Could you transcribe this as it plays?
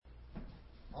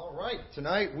right,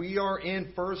 tonight we are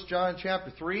in 1 John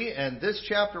chapter 3, and this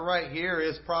chapter right here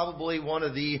is probably one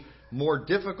of the more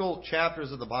difficult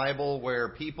chapters of the Bible where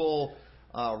people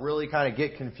really kind of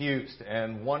get confused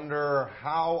and wonder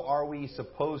how are we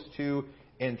supposed to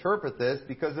interpret this,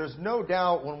 because there's no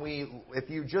doubt if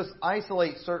you just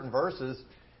isolate certain verses,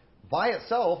 by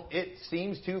itself it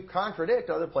seems to contradict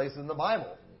other places in the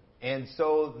Bible. And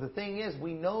so the thing is,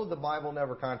 we know the Bible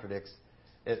never contradicts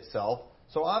itself.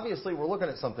 So obviously we're looking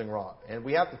at something wrong, and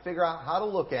we have to figure out how to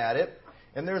look at it.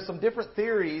 And there's some different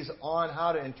theories on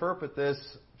how to interpret this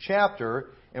chapter,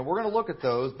 and we're going to look at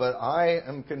those, but I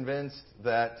am convinced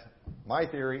that my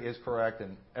theory is correct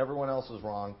and everyone else is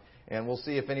wrong. And we'll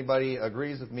see if anybody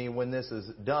agrees with me when this is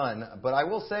done. But I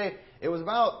will say it was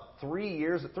about 3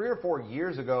 or 4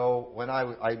 years ago when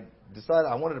I decided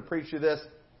I wanted to preach through this,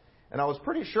 and I was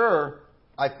pretty sure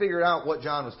I figured out what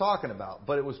John was talking about,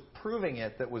 but it was proving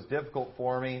it that was difficult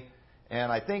for me.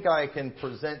 And I think I can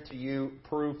present to you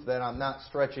proof that I'm not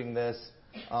stretching this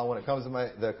when it comes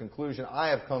to the conclusion I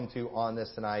have come to on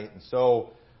this tonight. And so,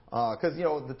 because,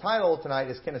 the title tonight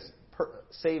is Can a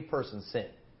Saved Person Sin?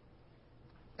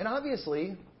 And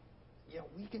obviously,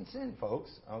 we can sin, folks,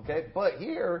 okay? But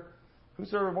here,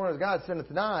 whosoever born of God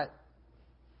sinneth not.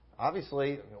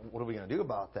 Obviously, what are we going to do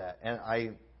about that? And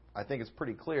I think it's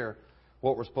pretty clear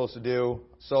what we're supposed to do.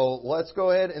 So let's go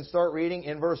ahead and start reading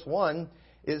in verse 1.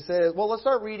 It says, let's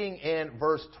start reading in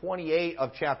verse 28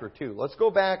 of chapter 2. Let's go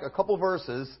back a couple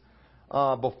verses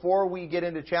before we get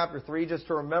into chapter 3, just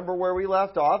to remember where we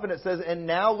left off. And it says, "And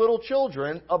now, little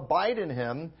children, abide in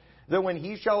him, that when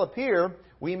he shall appear,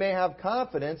 we may have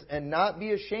confidence and not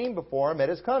be ashamed before him at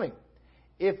his coming.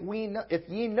 If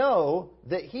ye know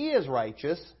that he is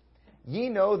righteous, ye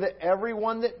know that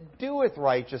everyone that doeth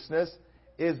righteousness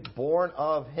is born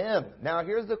of him." Now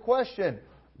here's the question.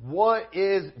 What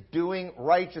is doing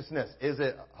righteousness? Is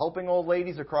it helping old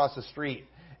ladies across the street?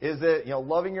 Is it,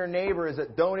 loving your neighbor? Is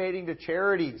it donating to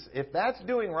charities? If that's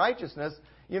doing righteousness,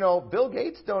 Bill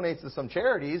Gates donates to some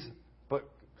charities, but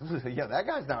that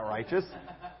guy's not righteous.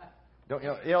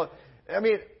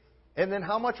 And then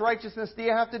how much righteousness do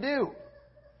you have to do?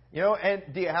 And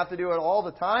do you have to do it all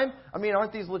the time?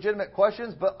 Aren't these legitimate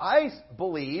questions? But I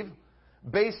believe,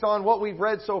 based on what we've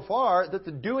read so far, that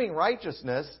the doing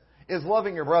righteousness is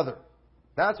loving your brother.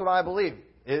 That's what I believe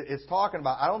it's talking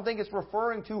about. I don't think it's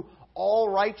referring to all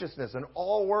righteousness and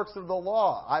all works of the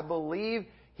law. I believe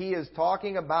he is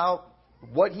talking about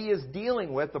what he is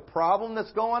dealing with. The problem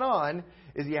that's going on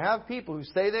is you have people who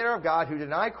say they are of God, who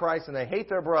deny Christ, and they hate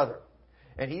their brother.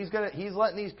 And he's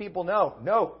letting these people know,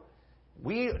 no,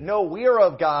 we know we are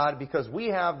of God because we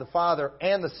have the Father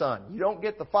and the Son. You don't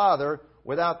get the Father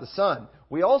without the Son.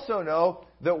 We also know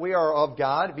that we are of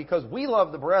God because we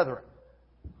love the brethren,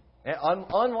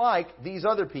 unlike these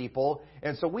other people.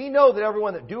 And so we know that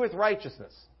everyone that doeth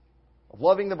righteousness, of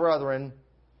loving the brethren,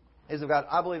 is of God.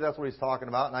 I believe that's what he's talking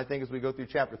about. And I think as we go through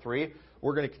chapter 3,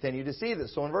 we're going to continue to see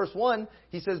this. So in verse 1,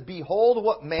 he says, "Behold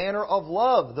what manner of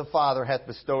love the Father hath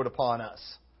bestowed upon us,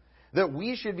 that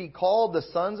we should be called the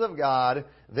sons of God.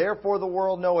 Therefore the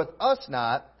world knoweth us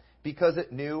not, because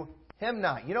it knew him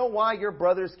not." You know why your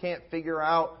brothers can't figure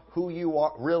out who you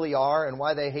really are and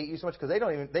why they hate you so much? Because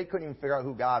they couldn't even figure out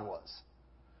who God was.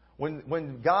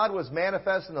 When God was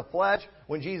manifest in the flesh,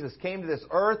 when Jesus came to this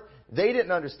earth, they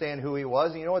didn't understand who he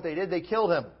was. And you know what they did? They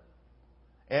killed him.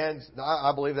 And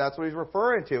I believe that's what he's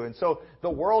referring to. And so the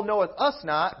world knoweth us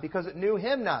not, because it knew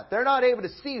him not. They're not able to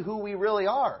see who we really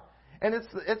are. And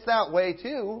it's that way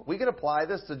too. We can apply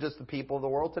this to just the people of the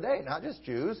world today, not just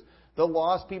Jews. The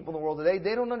lost people in the world today,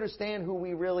 they don't understand who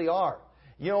we really are.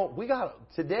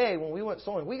 Today, when we went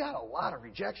sowing, we got a lot of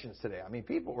rejections today.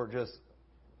 People were just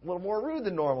a little more rude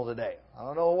than normal today. I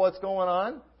don't know what's going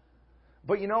on.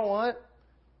 But you know what?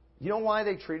 You know why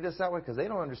they treated us that way? Because they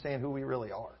don't understand who we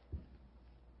really are.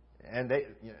 And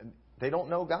they don't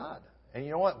know God. And you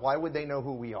know what? Why would they know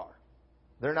who we are?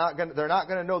 They're not going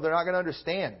to know. They're not going to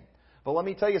understand. But let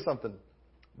me tell you something.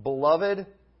 Beloved,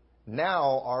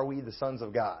 now are we the sons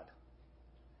of God.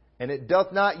 And it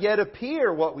doth not yet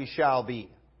appear what we shall be.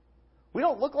 We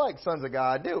don't look like sons of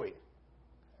God, do we?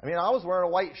 I was wearing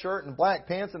a white shirt and black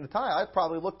pants and a tie. I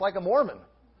probably looked like a Mormon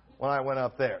when I went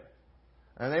up there.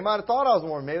 And they might have thought I was a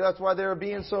Mormon. Maybe that's why they were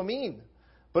being so mean.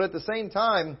 But at the same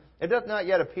time, it doth not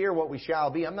yet appear what we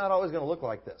shall be. I'm not always going to look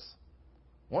like this.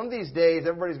 One of these days,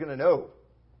 everybody's going to know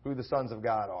who the sons of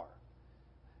God are.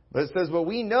 But it says, but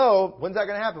we know, when's that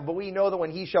going to happen? But we know that when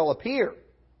he shall appear,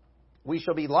 we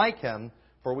shall be like him,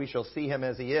 for we shall see him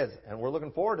as he is. And we're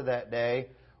looking forward to that day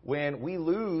when we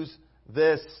lose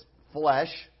this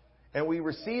flesh and we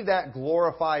receive that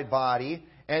glorified body,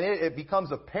 and it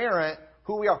becomes apparent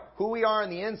who we are on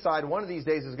the inside, one of these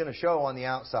days is going to show on the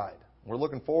outside. We're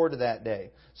looking forward to that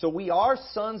day. So we are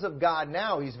sons of God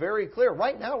now. He's very clear.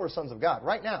 Right now we're sons of God.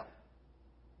 Right now.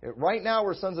 Right now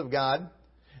we're sons of God.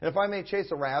 And if I may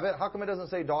chase a rabbit, how come it doesn't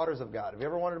say daughters of God? Have you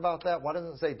ever wondered about that? Why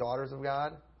doesn't it say daughters of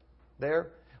God there?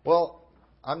 Well,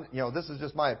 this is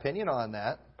just my opinion on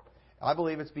that. I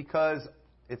believe it's because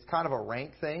it's kind of a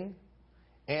rank thing.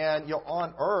 And,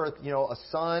 on earth, a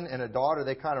son and a daughter,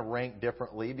 they kind of rank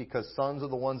differently because sons are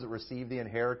the ones that receive the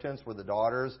inheritance where the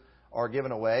daughters are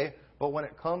given away. But when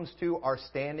it comes to our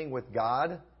standing with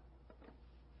God,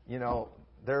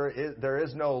 there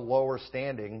is no lower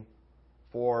standing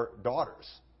for daughters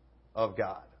of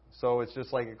God. So it's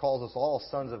just like it calls us all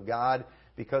sons of God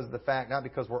because of the fact, not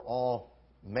because we're all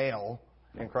male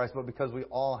in Christ, but because we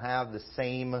all have the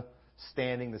same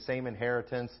standing, the same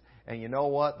inheritance. And you know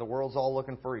what? The world's all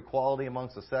looking for equality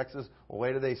amongst the sexes. Well,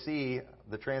 wait till they see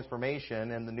the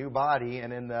transformation and the new body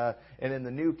and in the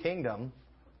new kingdom.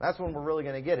 That's when we're really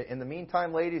going to get it. In the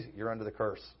meantime, ladies, you're under the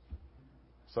curse.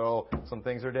 So some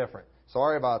things are different.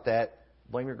 Sorry about that.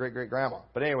 Blame your great-great-grandma.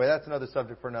 But anyway, that's another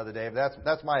subject for another day. But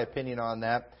that's my opinion on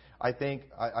that. I think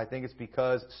it's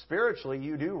because spiritually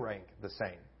you do rank the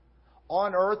same.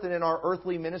 On earth and in our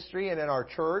earthly ministry and in our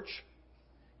church,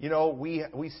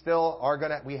 we still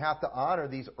are we have to honor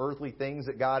these earthly things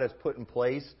that God has put in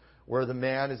place where the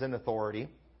man is in authority.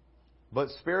 But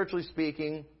spiritually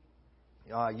speaking,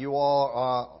 you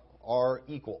all are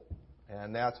equal.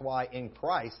 And that's why in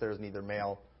Christ there's neither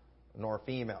male nor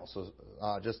female. So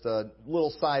just a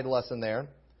little side lesson there.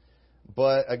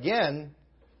 But again,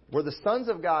 we're the sons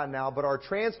of God now, but our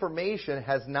transformation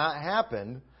has not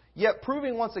happened. Yet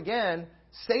proving once again,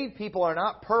 saved people are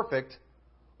not perfect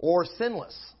or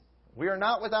sinless. We are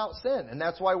not without sin. And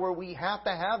that's why we have to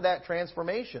have that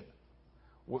transformation.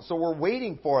 So we're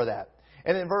waiting for that.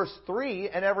 And in verse 3,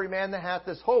 and every man that hath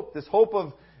this hope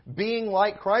of being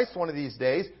like Christ one of these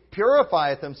days,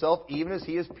 purifieth himself even as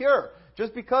he is pure.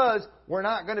 Just because we're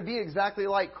not going to be exactly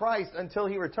like Christ until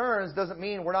He returns doesn't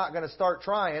mean we're not going to start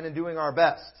trying and doing our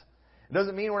best. It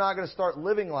doesn't mean we're not going to start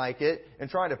living like it and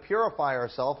trying to purify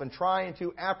ourselves and trying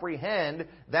to apprehend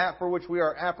that for which we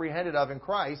are apprehended of in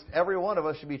Christ. Every one of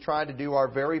us should be trying to do our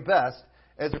very best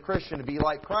as a Christian to be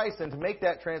like Christ and to make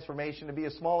that transformation to be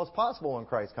as small as possible when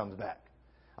Christ comes back.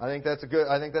 I think that's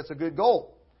a good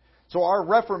goal. So our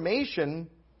reformation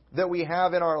that we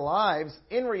have in our lives,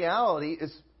 in reality,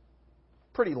 is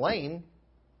pretty lame,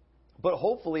 but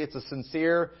hopefully it's a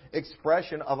sincere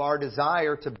expression of our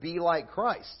desire to be like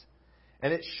Christ.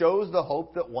 And it shows the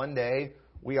hope that one day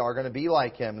we are going to be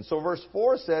like Him. And so verse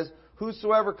 4 says,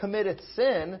 whosoever committeth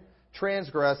sin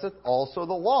transgresseth also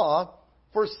the law,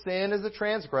 for sin is a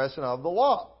transgression of the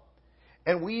law.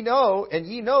 And ye know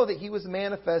that He was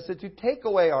manifested to take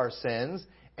away our sins,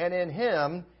 and in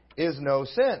Him is no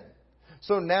sin.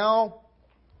 So now,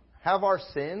 have our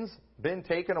sins been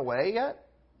taken away yet?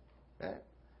 Okay.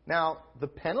 Now, the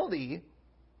penalty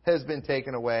has been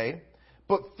taken away,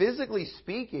 but physically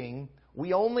speaking,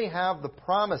 we only have the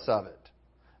promise of it.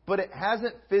 But it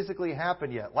hasn't physically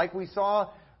happened yet. Like we saw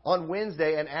on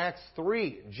Wednesday in Acts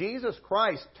 3, Jesus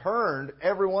Christ turned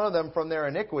every one of them from their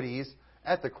iniquities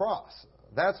at the cross.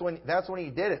 That's when He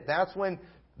did it. That's when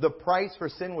the price for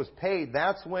sin was paid.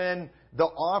 That's when the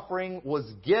offering was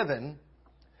given.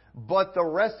 But the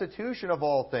restitution of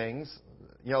all things,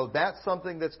 that's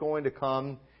something that's going to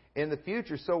come in the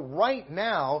future. So right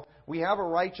now, we have a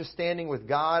righteous standing with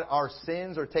God. Our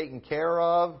sins are taken care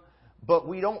of, but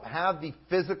we don't have the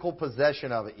physical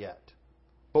possession of it yet.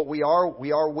 But we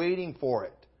are waiting for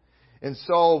it. And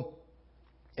so,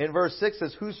 in verse 6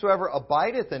 says, whosoever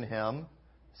abideth in Him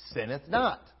sinneth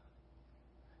not.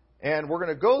 And we're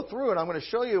going to go through, and I'm going to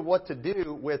show you what to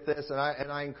do with this. And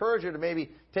I encourage you to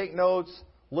maybe take notes,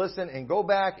 listen, and go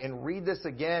back and read this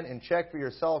again and check for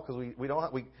yourself, because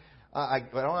I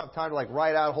don't have time to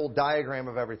write out a whole diagram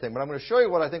of everything. But I'm going to show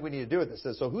you what I think we need to do with this. It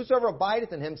says, so whosoever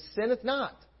abideth in Him sinneth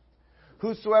not.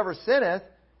 Whosoever sinneth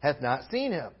hath not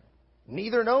seen Him,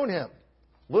 neither known Him.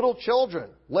 Little children,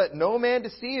 let no man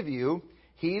deceive you.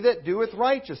 He that doeth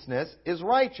righteousness is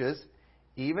righteous,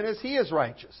 even as he is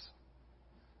righteous.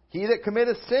 He that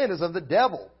committeth sin is of the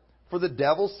devil, for the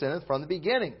devil sinneth from the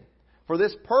beginning. For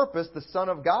this purpose the Son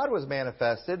of God was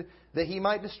manifested, that He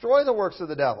might destroy the works of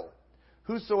the devil.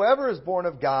 Whosoever is born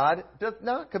of God doth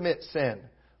not commit sin,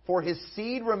 for his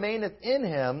seed remaineth in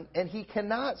him, and he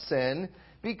cannot sin,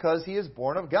 because he is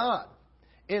born of God.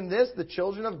 In this the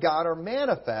children of God are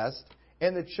manifest,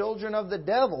 and the children of the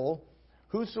devil.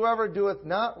 Whosoever doeth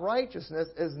not righteousness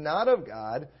is not of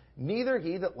God, neither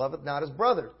he that loveth not his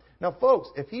brother. Now, folks,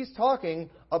 if he's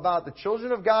talking about the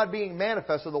children of God being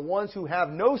manifest, or the ones who have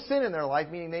no sin in their life,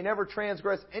 meaning they never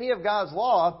transgress any of God's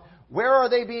law, where are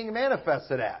they being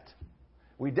manifested at?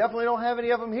 We definitely don't have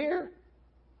any of them here.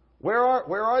 Where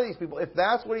are these people? If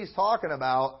that's what he's talking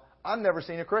about, I've never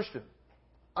seen a Christian.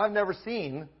 I've never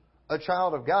seen a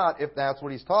child of God if that's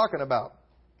what he's talking about.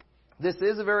 This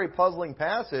is a very puzzling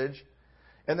passage,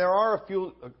 and there are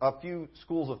a few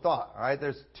schools of thought. All right,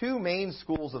 there's two main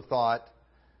schools of thought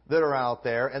that are out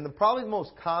there, and probably the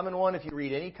most common one, if you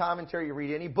read any commentary, you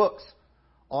read any books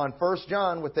on 1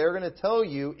 John, what they're going to tell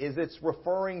you is it's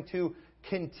referring to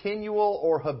continual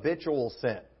or habitual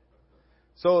sin.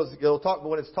 So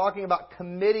when it's talking about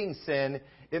committing sin,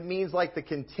 it means like the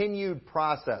continued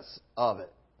process of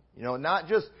it. Not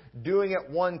just doing it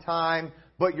one time,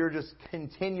 but you're just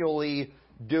continually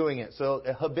doing it. So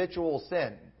a habitual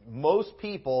sin. Most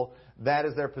people, that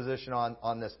is their position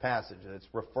on this passage. It's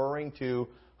referring to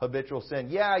habitual sin.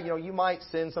 Yeah, you might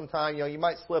sin sometime. You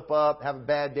might slip up, have a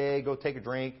bad day, go take a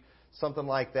drink, something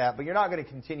like that. But you're not going to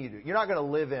continue to. You're not going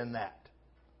to live in that.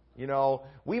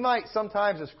 We might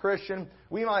sometimes as Christian,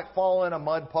 we might fall in a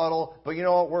mud puddle, but you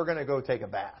know what? We're going to go take a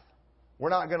bath. We're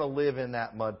not going to live in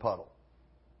that mud puddle.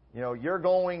 You're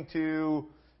going to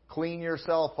clean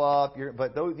yourself up.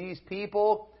 But these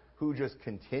people who just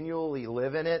continually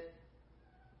live in it,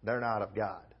 they're not of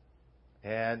God.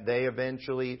 And they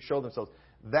eventually show themselves.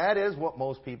 That is what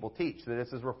most people teach, that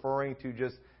this is referring to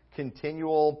just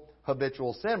continual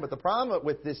habitual sin. But the problem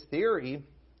with this theory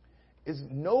is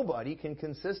nobody can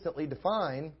consistently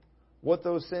define what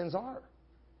those sins are.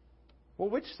 Well,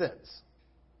 which sins?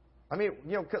 I mean,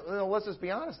 let's just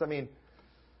be honest. I mean,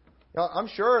 I'm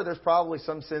sure there's probably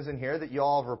some sins in here that you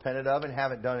all have repented of and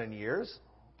haven't done in years.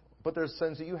 But there's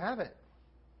sins that you haven't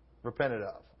repented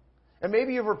of. And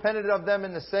maybe you've repented of them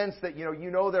in the sense that,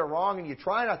 you know they're wrong and you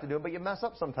try not to do them, but you mess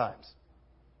up sometimes.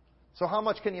 So how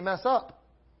much can you mess up?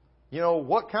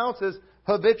 What counts as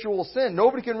habitual sin?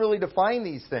 Nobody can really define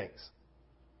these things.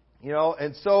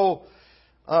 And so,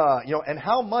 and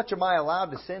how much am I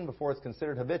allowed to sin before it's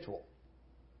considered habitual?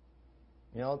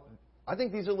 I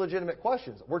think these are legitimate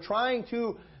questions. We're trying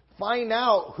to find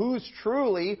out who's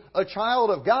truly a child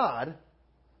of God.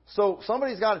 So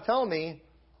somebody's got to tell me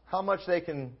how much they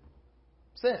can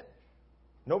sin.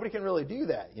 Nobody can really do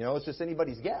that. It's just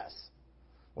anybody's guess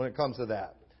when it comes to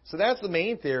that. So that's the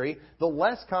main theory. The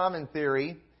less common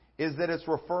theory is that it's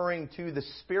referring to the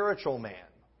spiritual man.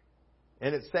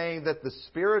 And it's saying that the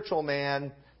spiritual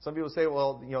man, some people say,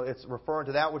 well, it's referring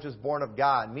to that which is born of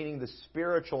God, meaning the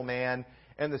spiritual man.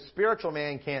 And the spiritual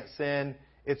man can't sin.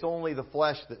 It's only the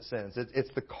flesh that sins.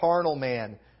 It's the carnal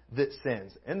man that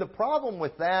sins. And the problem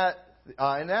with that,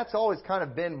 and that's always kind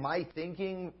of been my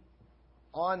thinking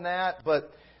on that,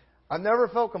 but I've never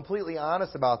felt completely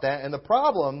honest about that. And the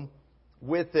problem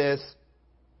with this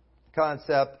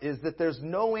concept is that there's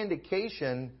no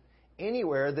indication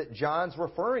anywhere that John's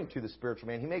referring to the spiritual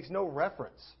man. He makes no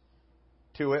reference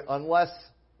to it unless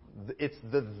it's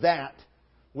that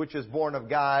which is born of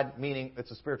God, meaning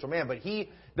it's a spiritual man. But he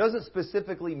doesn't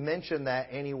specifically mention that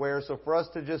anywhere. So for us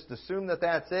to just assume that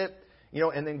that's it,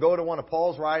 and then go to one of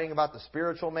Paul's writing about the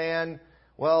spiritual man,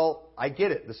 well, I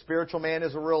get it. The spiritual man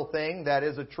is a real thing. That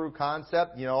is a true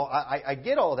concept. I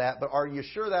get all that, but are you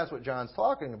sure that's what John's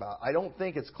talking about? I don't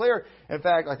think it's clear. In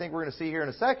fact, I think we're going to see here in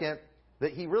a second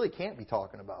that he really can't be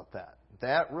talking about that.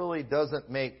 That really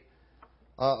doesn't make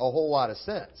a whole lot of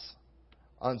sense.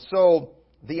 And so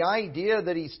the idea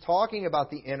that he's talking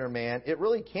about the inner man, it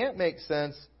really can't make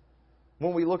sense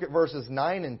when we look at verses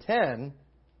 9 and 10,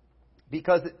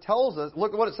 because it tells us,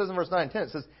 look at what it says in verse 9 and 10. It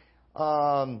says,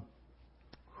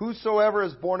 whosoever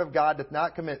is born of God doth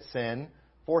not commit sin,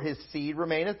 for his seed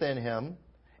remaineth in him,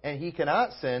 and he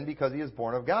cannot sin because he is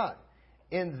born of God.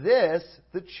 In this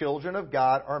the children of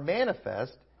God are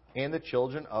manifest, and the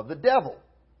children of the devil.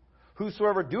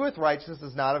 Whosoever doeth righteousness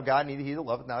is not of God, neither he that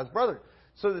loveth not his brother.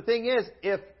 So the thing is,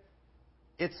 if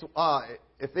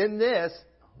in this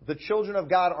the children of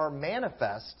God are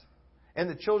manifest, and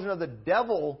the children of the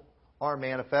devil are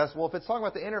manifest, well, if it's talking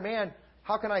about the inner man,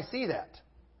 how can I see that?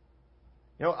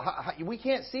 We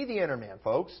can't see the inner man,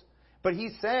 folks. But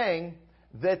he's saying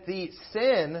that the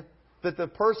sin that the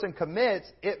person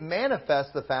commits, it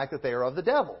manifests the fact that they are of the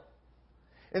devil.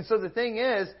 And so the thing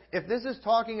is, if this is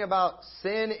talking about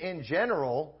sin in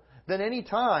general, then any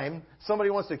time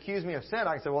somebody wants to accuse me of sin,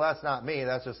 I can say, well, that's not me.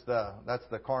 That's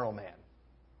the carnal man.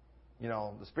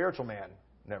 The spiritual man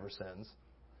never sins.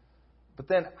 But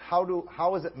then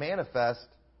how is it manifest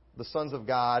the sons of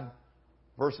God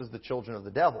versus the children of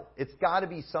the devil? It's got to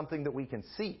be something that we can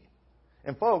see.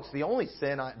 And folks, the only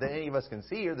sin that any of us can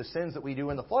see are the sins that we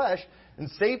do in the flesh. And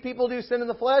saved people do sin in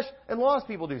the flesh, and lost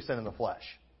people do sin in the flesh.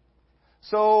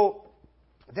 So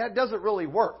that doesn't really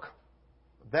work.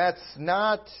 That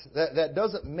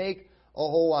doesn't make a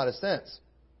whole lot of sense.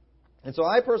 And so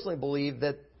I personally believe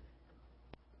that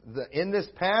in this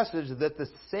passage that the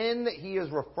sin that he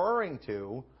is referring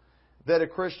to that a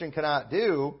Christian cannot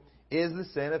do is the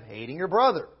sin of hating your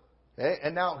brother. Okay?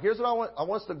 And now here's what I want. I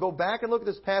want us to go back and look at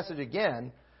this passage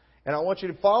again, and I want you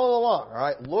to follow along. All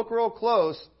right, look real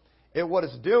close at what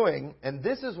it's doing, and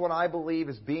this is what I believe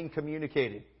is being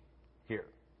communicated here.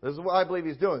 This is what I believe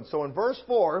he's doing. So in verse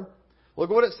 4, look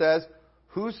at what it says: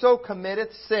 "Whoso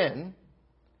committeth sin,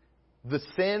 the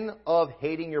sin of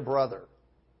hating your brother."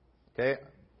 Okay,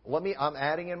 I'm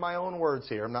adding in my own words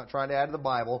here. I'm not trying to add to the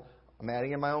Bible. I'm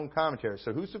adding in my own commentary.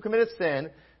 So whoso committeth sin,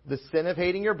 the sin of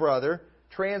hating your brother,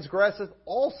 transgresseth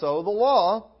also the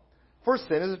law, for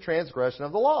sin is a transgression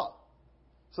of the law.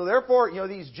 So therefore,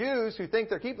 these Jews who think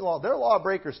they're keeping the law, they're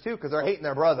lawbreakers too, because they're hating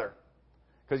their brother.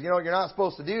 Because, you're not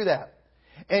supposed to do that.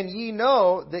 And ye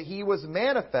know that he was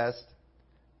manifested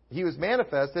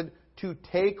to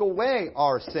take away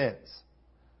our sins.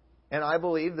 And I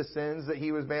believe the sins that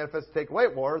he was manifest to take away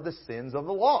were the sins of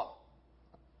the law.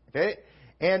 Okay?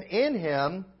 And in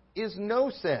him is no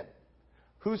sin.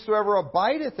 Whosoever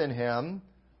abideth in him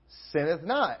sinneth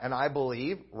not. And I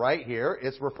believe right here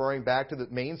it's referring back to the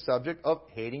main subject of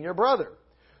hating your brother.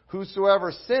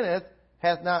 Whosoever sinneth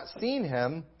hath not seen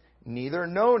him, neither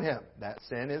known him. That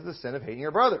sin is the sin of hating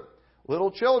your brother.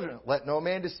 Little children, let no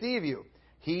man deceive you.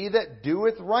 He that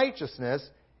doeth righteousness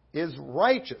is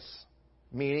righteous,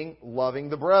 meaning loving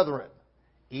the brethren,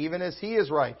 even as he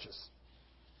is righteous.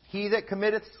 He that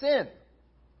committeth sin,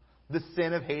 the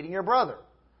sin of hating your brother.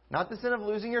 Not the sin of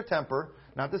losing your temper,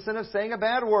 not the sin of saying a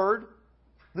bad word.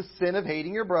 The sin of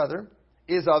hating your brother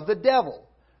is of the devil.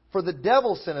 For the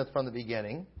devil sinneth from the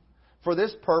beginning. For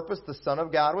this purpose the Son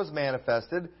of God was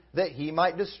manifested, that he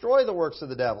might destroy the works of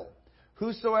the devil.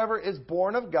 Whosoever is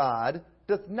born of God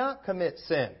doth not commit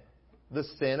sin, the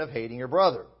sin of hating your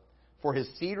brother. For his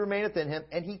seed remaineth in him,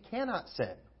 and he cannot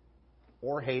sin,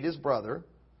 or hate his brother,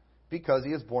 because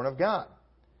he is born of God.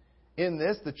 In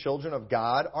this the children of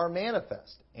God are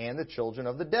manifest, and the children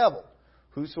of the devil.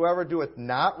 Whosoever doeth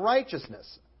not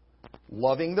righteousness,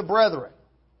 loving the brethren,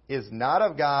 is not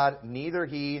of God, neither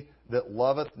he that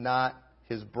loveth not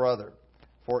his brother.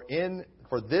 For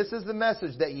this is the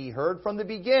message that ye heard from the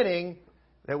beginning,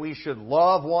 that we should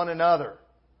love one another.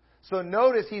 So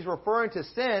notice he's referring to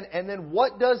sin, and then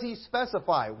what does he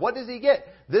specify? What does he get?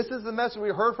 This is the message we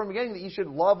heard from the beginning, that you should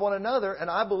love one another, and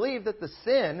I believe that the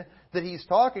sin that he's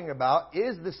talking about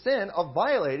is the sin of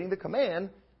violating the command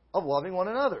of loving one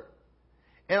another.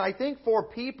 And I think for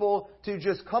people to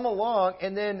just come along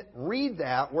and then read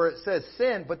that where it says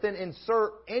sin, but then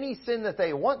insert any sin that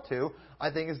they want to,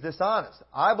 I think is dishonest.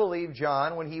 I believe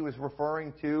John, when he was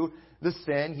referring to the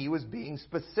sin, he was being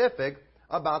specific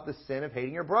about the sin of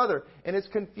hating your brother. And it's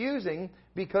confusing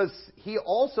because he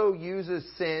also uses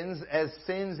sins as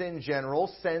sins in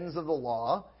general, sins of the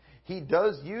law. He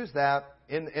does use that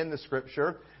in the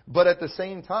Scripture. But at the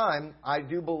same time, I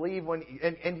do believe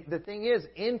and the thing is,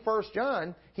 in 1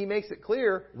 John, he makes it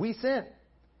clear we sin.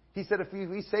 He said if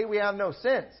we say we have no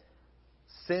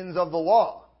sins of the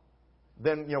law,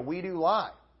 then we do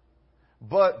lie.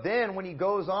 But then when he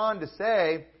goes on to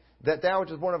say that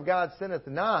which is born of God sinneth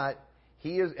not,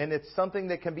 and it's something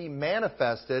that can be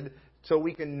manifested so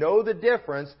we can know the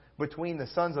difference between the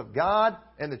sons of God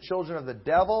and the children of the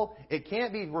devil. It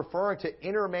can't be referring to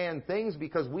inner man things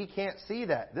because we can't see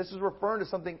that. This is referring to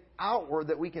something outward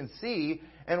that we can see.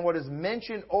 And what is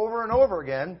mentioned over and over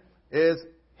again is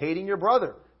hating your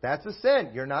brother. That's a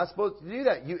sin. You're not supposed to do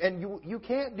that. You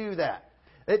can't do that.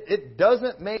 It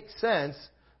doesn't make sense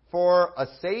for a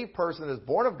saved person that is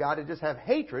born of God to just have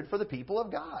hatred for the people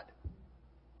of God.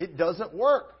 It doesn't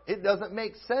work. It doesn't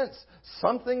make sense.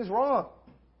 Something's wrong.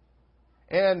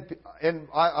 And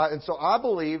so I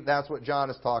believe that's what John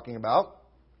is talking about.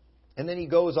 And then he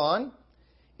goes on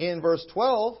in verse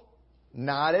 12,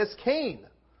 not as Cain,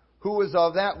 who was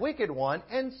of that wicked one,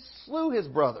 and slew his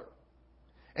brother.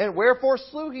 And wherefore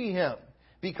slew he him?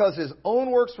 Because his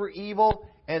own works were evil,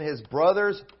 and his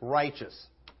brother's righteous.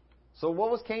 So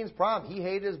what was Cain's problem? He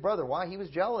hated his brother. Why? He was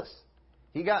jealous.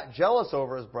 He got jealous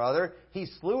over his brother. He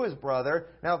slew his brother.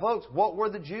 Now, folks, what were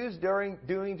the Jews doing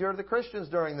to the Christians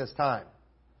during this time?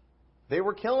 They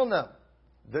were killing them.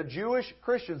 The Jewish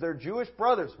Christians, their Jewish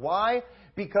brothers. Why?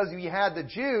 Because you had the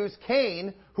Jews,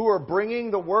 Cain, who are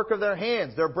bringing the work of their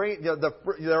hands. They're bringing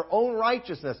their own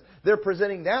righteousness. They're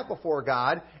presenting that before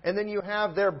God. And then you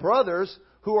have their brothers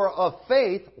who are of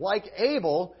faith like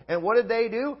Abel. And what did they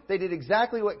do? They did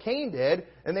exactly what Cain did,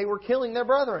 and they were killing their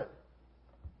brethren.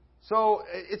 So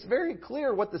it's very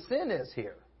clear what the sin is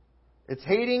here. It's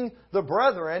hating the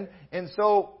brethren. And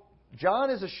so John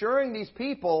is assuring these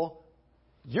people,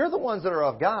 you're the ones that are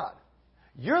of God.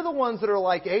 You're the ones that are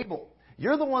like Abel.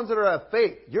 You're the ones that are of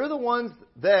faith. You're the ones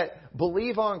that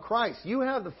believe on Christ. You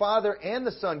have the Father and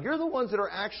the Son. You're the ones that are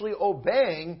actually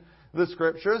obeying the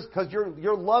Scriptures because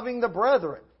you're loving the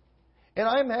brethren. And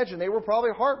I imagine they were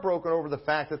probably heartbroken over the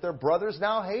fact that their brothers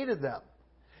now hated them.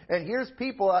 And here's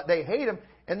people, they hate them,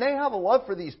 and they have a love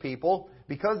for these people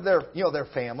because they're, their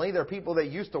family, they're people they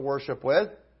used to worship with.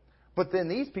 But then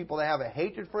these people, they have a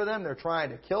hatred for them. They're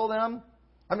trying to kill them.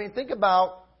 I mean, think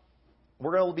about,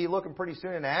 we're going to be looking pretty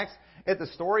soon in Acts at the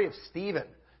story of Stephen.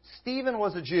 Stephen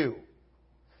was a Jew.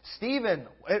 Stephen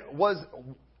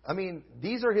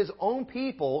these are his own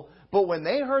people, but when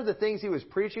they heard the things he was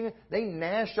preaching, they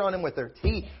gnashed on him with their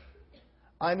teeth.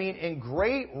 I mean, in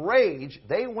great rage,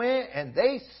 they went and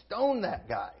they stoned that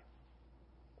guy.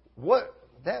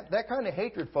 That kind of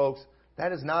hatred, folks,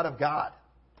 that is not of God.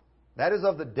 That is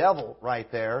of the devil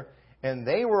right there. And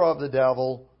they were of the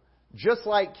devil, just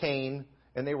like Cain,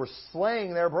 and they were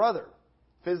slaying their brother,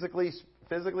 physically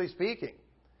speaking.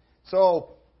 So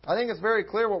I think it's very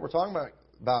clear what we're talking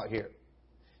about here.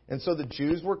 And so the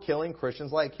Jews were killing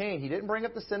Christians like Cain. He didn't bring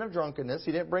up the sin of drunkenness.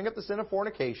 He didn't bring up the sin of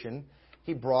fornication.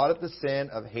 He brought up the sin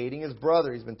of hating his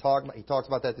brother. He talks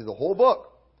about that through the whole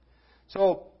book.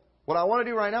 So what I want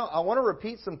to do right now, I want to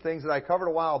repeat some things that I covered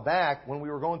a while back when we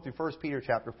were going through 1 Peter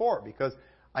chapter 4, because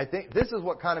I think this is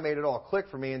what kind of made it all click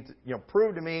for me and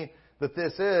proved to me that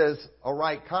this is a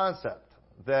right concept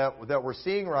that we're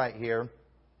seeing right here.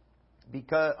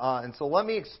 And so let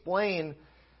me explain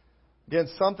again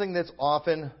something that's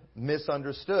often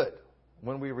misunderstood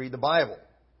when we read the Bible.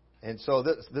 And so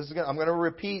I'm going to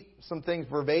repeat some things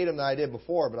verbatim that I did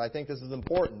before, but I think this is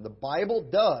important. The Bible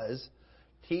does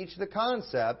teach the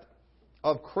concept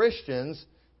of Christians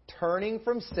turning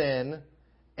from sin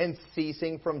and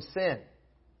ceasing from sin.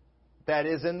 That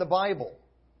is in the Bible.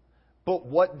 But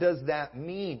what does that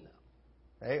mean?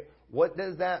 Okay? What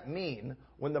does that mean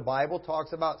when the Bible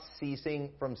talks about ceasing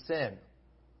from sin?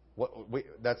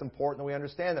 That's important that we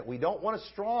understand that. We don't want to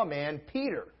straw man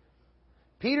Peter.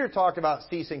 Peter talked about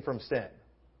ceasing from sin.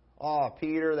 Oh,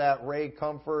 Peter, that Ray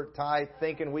Comfort type,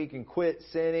 thinking we can quit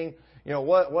sinning.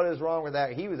 What is wrong with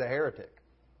that? He was a heretic.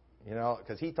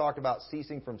 Because he talked about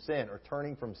ceasing from sin or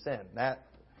turning from sin. That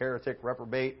heretic,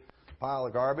 reprobate, pile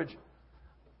of garbage.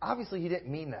 Obviously, he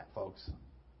didn't mean that, folks.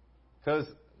 Because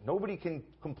nobody can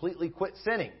completely quit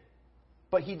sinning.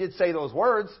 But he did say those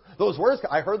words.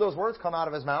 I heard those words come out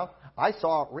of his mouth. I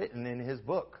saw it written in his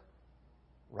book.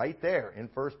 Right there in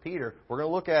 1 Peter. We're going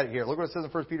to look at it here. Look what it says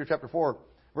in 1 Peter chapter 4,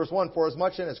 verse 1. For as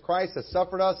much then as Christ has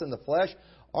suffered us in the flesh,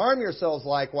 arm yourselves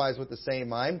likewise with the same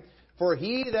mind. For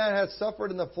he that hath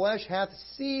suffered in the flesh hath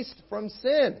ceased from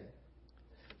sin,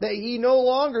 that he no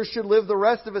longer should live the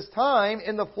rest of his time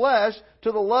in the flesh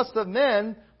to the lust of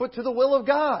men, but to the will of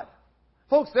God.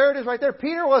 Folks, there it is right there.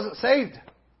 Peter wasn't saved.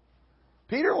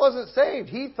 Peter wasn't saved.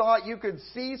 He thought you could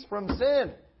cease from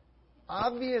sin.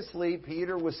 Obviously,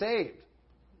 Peter was saved.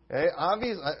 Okay?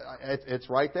 It's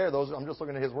right there. I'm just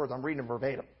looking at his words. I'm reading them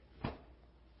verbatim.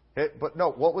 Okay? But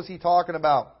no, what was he talking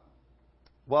about?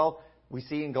 Well, we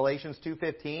see in Galatians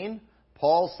 2:15,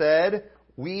 Paul said,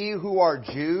 we who are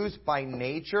Jews by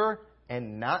nature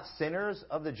and not sinners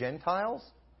of the Gentiles.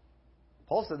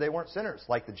 Paul said they weren't sinners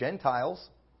like the Gentiles.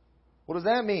 What does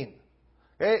that mean?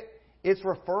 Okay? It's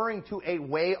referring to a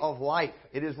way of life.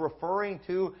 It is referring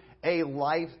to a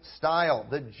lifestyle.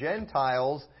 The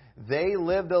Gentiles, they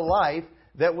lived a life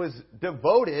that was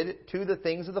devoted to the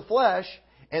things of the flesh,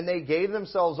 and they gave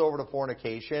themselves over to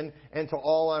fornication and to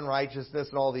all unrighteousness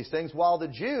and all these things, while the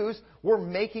Jews were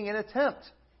making an attempt.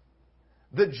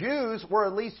 The Jews were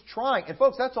at least trying. And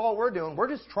folks, that's all we're doing. We're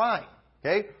just trying.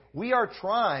 Okay? We are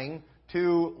trying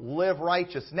to live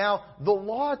righteous. Now, the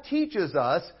law teaches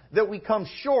us that we come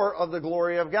short of the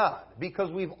glory of God because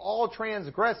we've all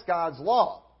transgressed God's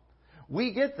law.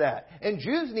 We get that. And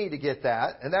Jews need to get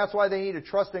that, and that's why they need to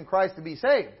trust in Christ to be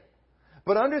saved.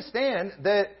 But understand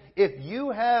that if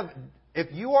you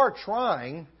are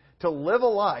trying to live a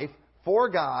life for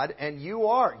God and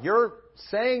you're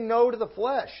saying no to the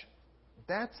flesh,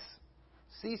 that's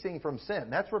ceasing from sin.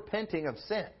 That's repenting of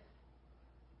sin.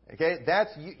 Okay,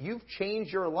 you've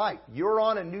changed your life. You're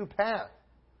on a new path.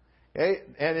 Okay,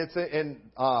 and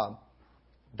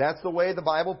that's the way the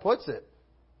Bible puts it.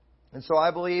 And so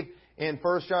I believe in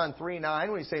 1 John 3:9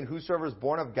 when he's saying, "Whosoever is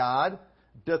born of God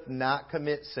doth not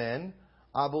commit sin,"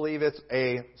 I believe it's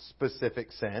a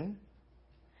specific sin.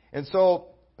 And so,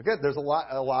 again, there's a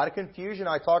lot of confusion.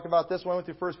 I talked about this when I went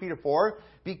through 1 Peter 4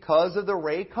 because of the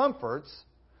Ray Comforts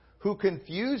who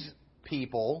confuse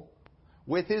people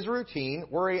with his routine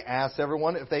where he asks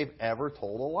everyone if they've ever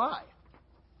told a lie.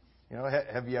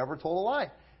 Have you ever told a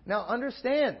lie? Now,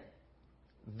 understand,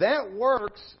 that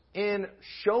works in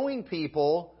showing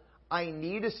people I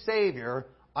need a Savior.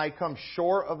 I come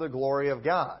short of the glory of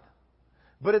God.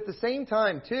 But at the same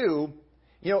time, too,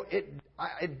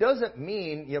 it doesn't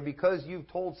mean, because you've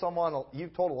told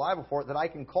a lie before, that I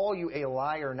can call you a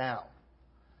liar now.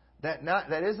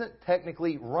 That isn't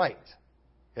technically right.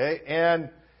 Okay? And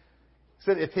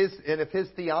so if his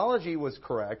theology was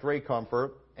correct, Ray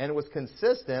Comfort, and it was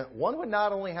consistent, one would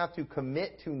not only have to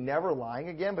commit to never lying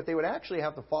again, but they would actually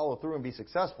have to follow through and be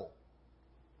successful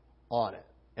on it.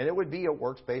 And it would be a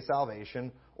works-based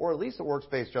salvation, or at least a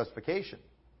works-based justification.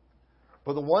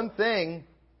 But the one thing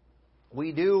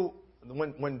we do,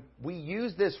 when we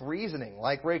use this reasoning,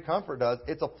 like Ray Comfort does,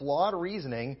 it's a flawed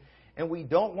reasoning, and we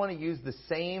don't want to use the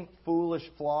same foolish,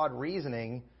 flawed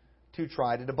reasoning to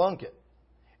try to debunk it.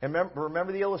 And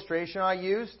remember the illustration I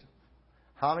used?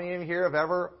 How many of you here have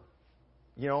ever,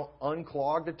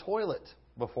 unclogged a toilet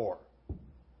before?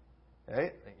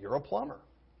 Okay? You're a plumber.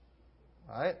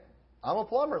 Right? I'm a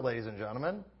plumber, ladies and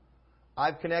gentlemen.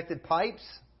 I've connected pipes.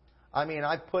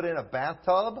 I've put in a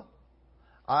bathtub.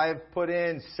 I've put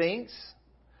in sinks.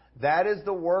 That is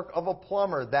the work of a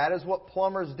plumber. That is what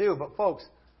plumbers do. But folks,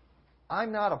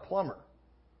 I'm not a plumber.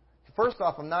 First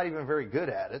off, I'm not even very good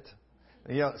at it.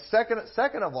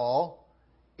 Second of all,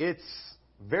 it's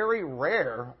very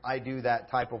rare I do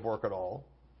that type of work at all.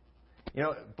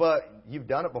 But you've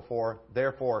done it before,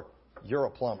 therefore you're a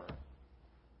plumber.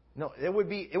 No, it would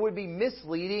be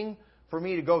misleading for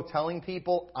me to go telling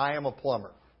people I am a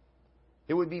plumber.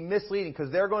 It would be misleading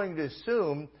because they're going to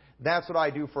assume that's what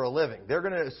I do for a living. They're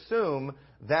going to assume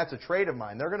that's a trade of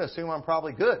mine. They're going to assume I'm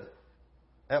probably good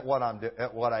at what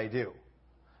I do.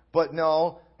 But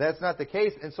no, that's not the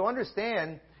case. And so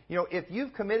understand, if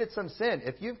you've committed some sin,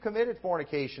 if you've committed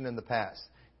fornication in the past,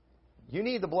 you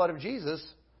need the blood of Jesus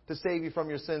to save you from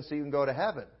your sins so you can go to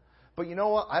heaven. But you know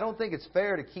what? I don't think it's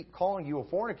fair to keep calling you a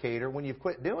fornicator when you've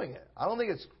quit doing it. I don't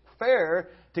think it's fair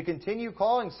to continue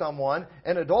calling someone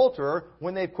an adulterer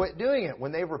when they've quit doing it,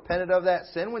 when they've repented of that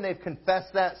sin, when they've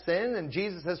confessed that sin, and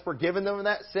Jesus has forgiven them of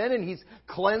that sin, and He's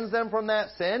cleansed them from that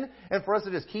sin, and for us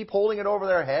to just keep holding it over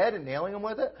their head and nailing them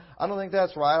with it, I don't think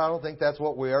that's right. I don't think that's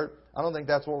what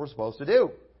we're supposed to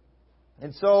do.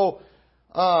 And so,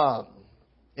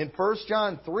 in 1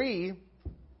 John 3,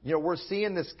 we're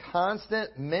seeing this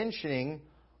constant mentioning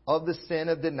of the sin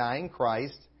of denying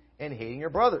Christ and hating your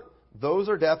brother. Those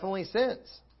are definitely sins.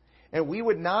 And we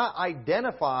would not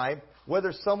identify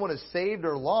whether someone is saved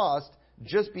or lost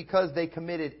just because they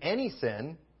committed any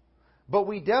sin, but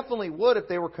we definitely would if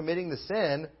they were committing the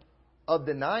sin of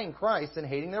denying Christ and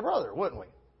hating their brother, wouldn't we?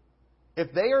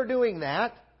 If they are doing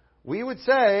that, we would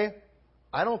say,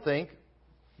 I don't think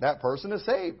that person is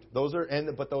saved.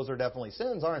 But those are definitely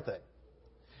sins, aren't they?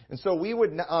 And so we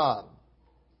would.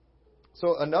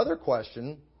 So another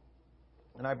question,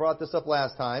 and I brought this up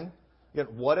last time.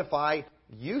 What if I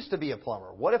used to be a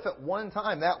plumber? What if at one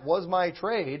time that was my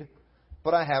trade,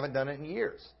 but I haven't done it in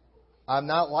years? I'm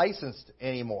not licensed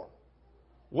anymore.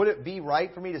 Would it be right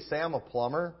for me to say I'm a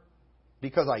plumber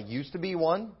because I used to be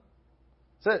one?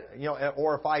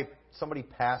 Or if somebody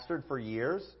pastored for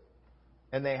years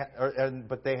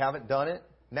but they haven't done it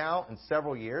now in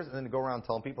several years, and then to go around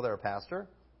telling people they're a pastor?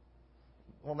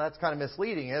 Well, that's kind of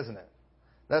misleading, isn't it?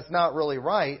 That's not really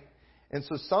right. And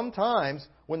so sometimes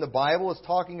when the Bible is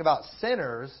talking about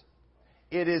sinners,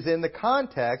 it is in the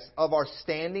context of our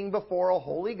standing before a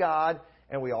holy God,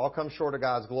 and we all come short of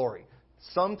God's glory.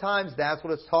 Sometimes that's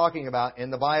what it's talking about in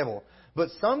the Bible. But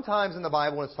sometimes in the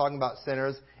Bible when it's talking about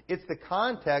sinners, it's the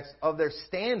context of their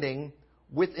standing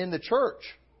within the church,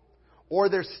 or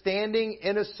they're standing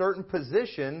in a certain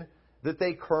position that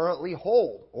they currently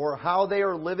hold, or how they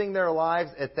are living their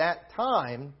lives at that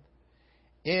time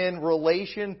in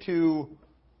relation to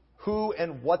who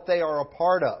and what they are a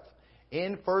part of.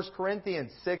 In 1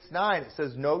 Corinthians 6:9, it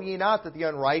says, Know ye not that the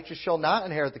unrighteous shall not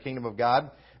inherit the kingdom of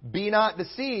God? Be not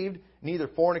deceived, neither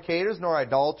fornicators, nor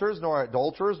idolaters, nor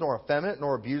adulterers, nor effeminate,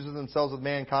 nor abusers themselves with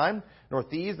mankind, nor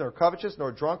thieves, nor covetous,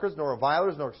 nor drunkards, nor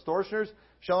revilers, nor extortioners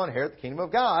shall inherit the kingdom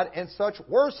of God. And such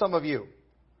were some of you.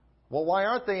 Well, why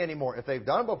aren't they anymore? If they've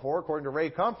done it before, according to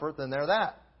Ray Comfort, then they're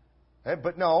that. Okay?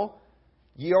 But no,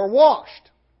 ye are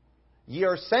washed, ye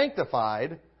are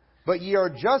sanctified, but ye are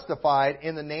justified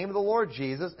in the name of the Lord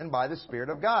Jesus and by the Spirit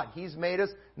of God. He's made us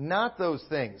not those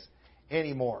things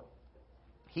anymore.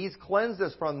 He's cleansed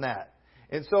us from that.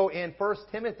 And so in 1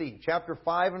 Timothy chapter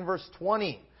 5 and verse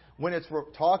 20, when it's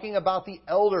talking about the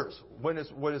elders, when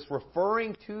it's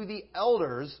referring to the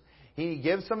elders, he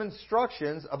gives some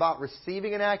instructions about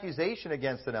receiving an accusation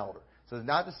against an elder. So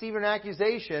not receiving an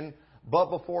accusation, but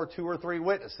before 2 or 3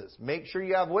 witnesses. Make sure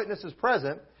you have witnesses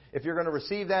present if you're going to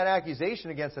receive that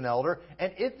accusation against an elder.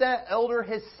 And if that elder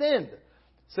has sinned, it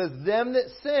says, them that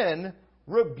sin,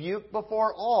 rebuke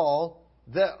before all,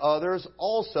 that others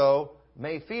also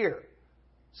may fear.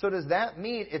 So does that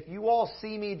mean if you all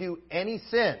see me do any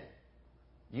sin,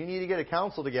 you need to get a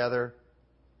council together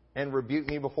and rebuke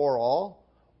me before all?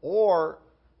 Or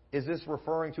is this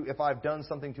referring to if I've done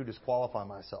something to disqualify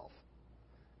myself?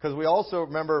 Because we also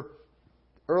remember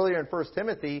earlier in 1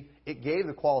 Timothy, it gave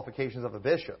the qualifications of a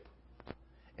bishop.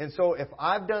 And so if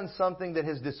I've done something that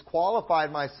has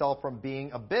disqualified myself from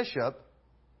being a bishop,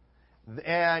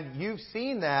 and you've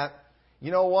seen that,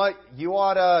 you know what? You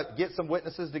ought to get some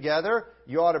witnesses together.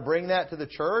 You ought to bring that to the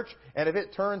church. And if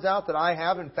it turns out that I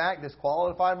have, in fact,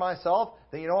 disqualified myself,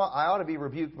 then you know what? I ought to be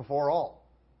rebuked before all.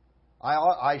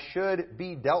 I should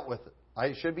be dealt with.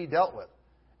 I should be dealt with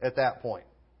at that point.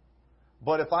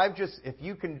 But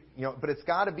but it's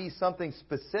got to be something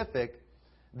specific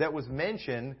that was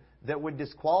mentioned that would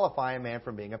disqualify a man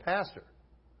from being a pastor.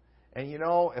 And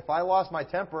if I lost my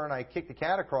temper and I kicked the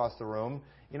cat across the room,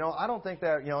 I don't think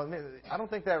that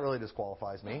really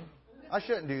disqualifies me. I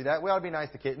shouldn't do that. We ought to be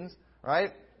nice to kittens,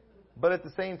 right? But at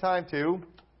the same time, too,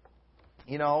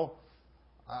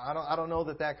 I don't know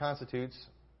that constitutes,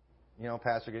 a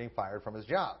pastor getting fired from his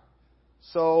job.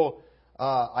 So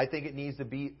I think it needs to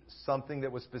be something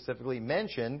that was specifically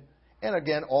mentioned. And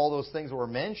again, all those things that were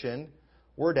mentioned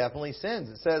were definitely sins.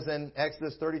 It says in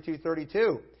Exodus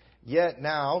 32:32, yet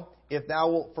now, if thou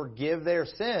wilt forgive their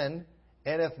sin,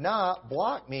 and if not,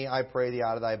 block me, I pray thee,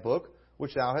 out of thy book,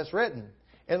 which thou hast written.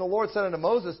 And the Lord said unto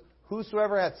Moses,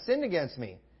 whosoever hath sinned against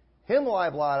me, him will I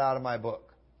blot out of my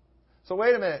book. So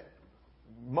wait a minute.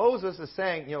 Moses is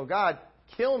saying, God,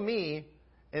 kill me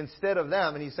instead of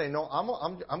them. And he's saying, no,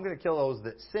 I'm going to kill those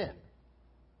that sin.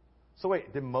 So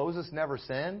wait, did Moses never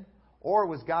sin? Or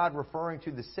was God referring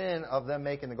to the sin of them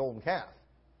making the golden calf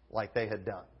like they had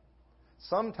done?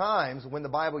 Sometimes when the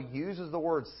Bible uses the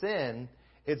word sin,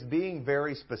 it's being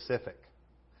very specific.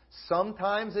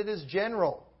 Sometimes it is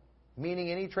general, meaning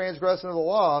any transgression of the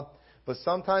law, but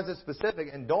sometimes it's specific.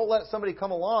 And don't let somebody come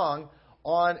along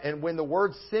and when the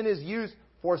word sin is used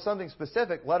for something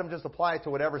specific, let them just apply it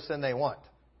to whatever sin they want.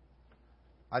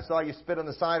 I saw you spit on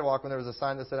the sidewalk when there was a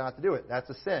sign that said not to do it. That's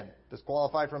a sin.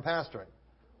 Disqualified from pastoring.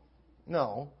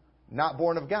 No. Not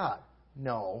born of God.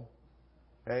 No.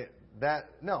 Okay?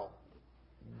 No.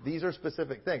 These are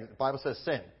specific things. The Bible says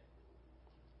sin.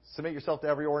 Submit yourself to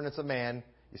every ordinance of man.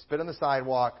 You spit on the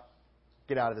sidewalk.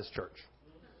 Get out of this church.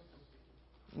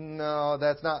 No,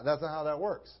 that's not how that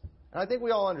works. And I think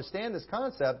we all understand this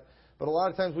concept, but a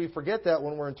lot of times we forget that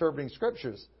when we're interpreting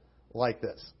scriptures like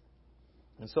this.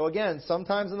 And so again,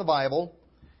 sometimes in the Bible,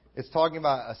 it's talking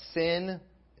about a sin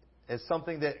as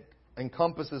something that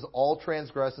encompasses all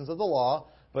transgressions of the law,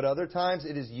 but other times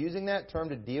it is using that term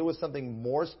to deal with something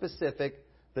more specific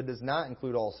that does not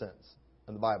include all sins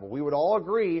in the Bible. We would all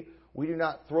agree we do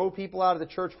not throw people out of the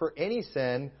church for any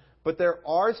sin, but there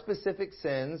are specific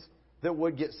sins that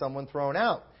would get someone thrown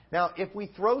out. Now, if we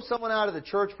throw someone out of the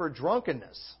church for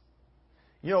drunkenness,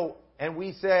 and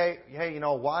we say, hey,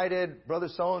 why did Brother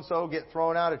so-and-so get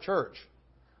thrown out of church?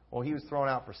 Well, he was thrown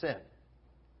out for sin.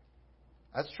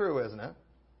 That's true, isn't it?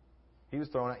 He was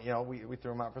thrown out, we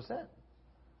threw him out for sin.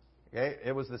 Okay?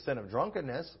 It was the sin of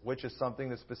drunkenness, which is something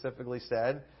that specifically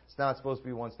said it's not supposed to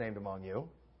be once named among you.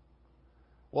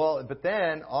 Well, but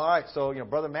then, all right, so,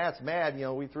 Brother Matt's mad,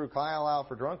 we threw Kyle out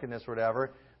for drunkenness or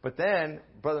whatever. But then,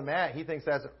 Brother Matt, he thinks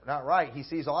that's not right. He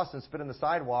sees Austin spit in the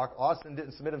sidewalk. Austin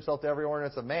didn't submit himself to every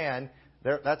ordinance of man.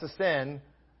 That's a sin.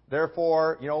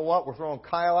 Therefore, you know what? We're throwing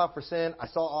Kyle out for sin. I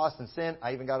saw Austin sin.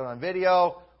 I even got it on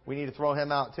video. We need to throw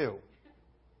him out too.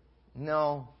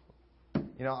 No.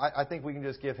 I think we can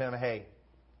just give him, hey,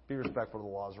 be respectful of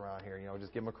the laws around here.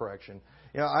 Just give him a correction.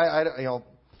 We're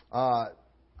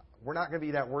not going to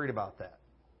be that worried about that.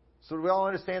 So do we all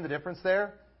understand the difference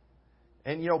there?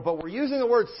 And, but we're using the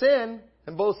word sin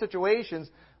in both situations.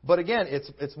 But again,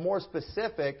 it's more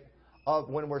specific of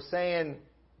when we're saying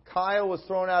Kyle was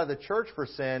thrown out of the church for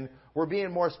sin, we're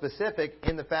being more specific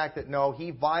in the fact that, no, he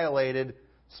violated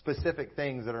specific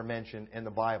things that are mentioned in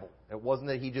the Bible. It wasn't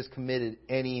that he just committed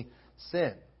any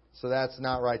sin. So that's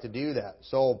not right to do that.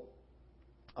 So,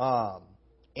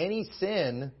 any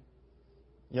sin,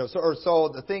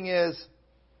 so the thing is,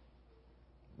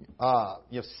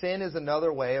 sin is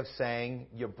another way of saying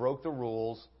you broke the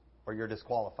rules or you're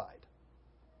disqualified.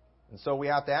 And so we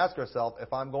have to ask ourselves,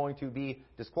 if I'm going to be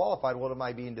disqualified, what am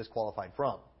I being disqualified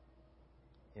from?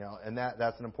 And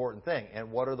that's an important thing.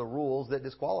 And what are the rules that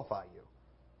disqualify you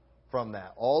from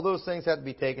that? All those things have to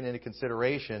be taken into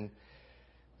consideration.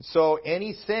 So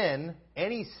any sin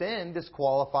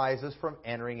disqualifies us from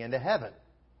entering into heaven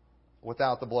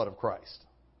without the blood of Christ.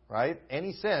 Right?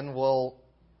 Any sin will,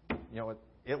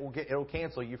 it'll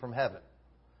cancel you from heaven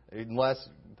unless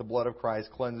the blood of Christ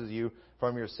cleanses you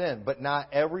from your sin. But not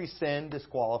every sin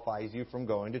disqualifies you from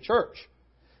going to church.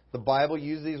 The Bible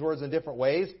uses these words in different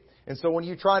ways. And so when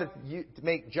you try to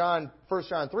make 1 John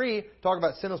 3 talk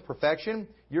about sinless perfection,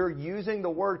 you're using the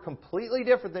word completely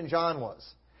different than John was.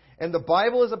 And the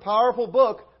Bible is a powerful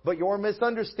book, but your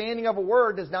misunderstanding of a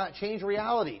word does not change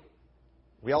reality.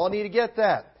 We all need to get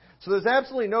that. So there's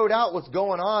absolutely no doubt what's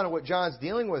going on and what John's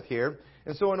dealing with here.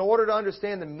 And so in order to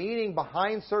understand the meaning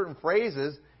behind certain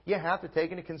phrases, you have to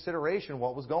take into consideration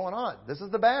what was going on. This is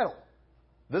the battle.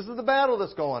 This is the battle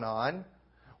that's going on.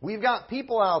 We've got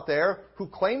people out there who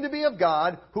claim to be of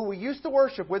God, who we used to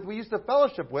worship with, we used to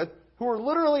fellowship with, who are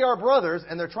literally our brothers,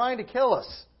 and they're trying to kill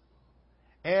us.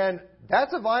 And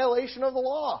that's a violation of the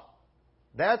law.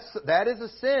 That is a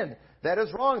sin. That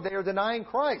is wrong. They are denying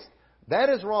Christ. That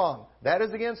is wrong. That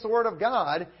is against the Word of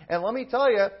God. And let me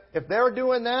tell you, if they're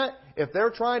doing that, if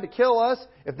they're trying to kill us,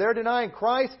 if they're denying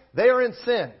Christ, they are in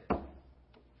sin.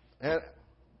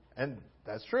 And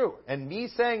that's true. And me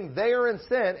saying they are in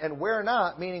sin and we're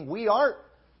not, meaning we aren't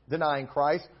denying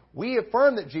Christ. We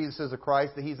affirm that Jesus is the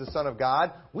Christ, that He's the Son of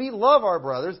God. We love our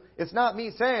brothers. It's not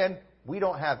me saying we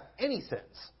don't have any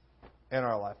sins in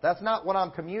our life. That's not what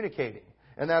I'm communicating.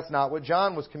 And that's not what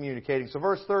John was communicating. So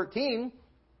verse 13,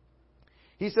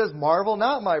 he says, "Marvel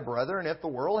not, my brethren, if the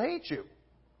world hates you."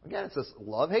 Again, it's this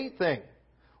love-hate thing.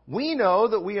 "We know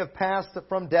that we have passed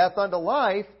from death unto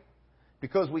life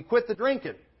because we quit the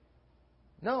drinking."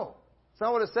 No, that's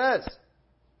not what it says.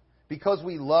 "Because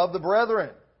we love the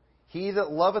brethren. He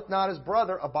that loveth not his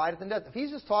brother abideth in death." If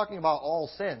he's just talking about all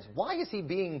sins, why is he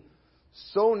being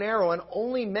so narrow and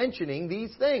only mentioning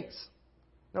these things?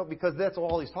 No, because that's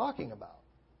all he's talking about.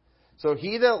 So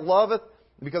he that loveth,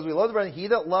 because we love the brethren, he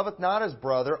that loveth not his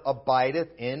brother abideth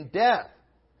in death.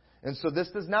 And so this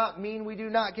does not mean we do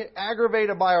not get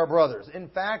aggravated by our brothers. In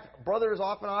fact, brothers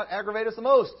often aggravate us the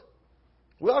most.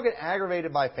 We all get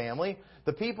aggravated by family.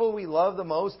 The people we love the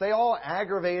most, they all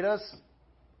aggravate us.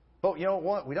 But you know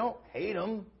what? We don't hate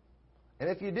them. And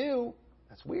if you do,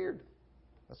 that's weird.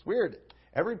 That's weird.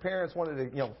 Every parent's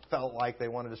wanted to, felt like they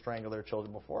wanted to strangle their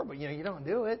children before, but you don't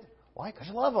do it. Why? Because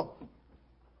you love them.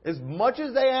 As much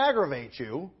as they aggravate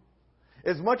you,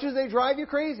 as much as they drive you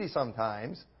crazy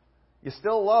sometimes, you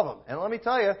still love them. And let me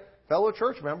tell you, fellow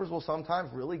church members will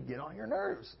sometimes really get on your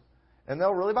nerves. And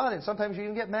they'll really bother you. And sometimes you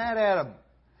can get mad at them.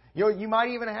 You might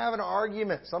even have an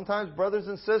argument. Sometimes brothers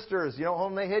and sisters,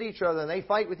 home they hit each other and they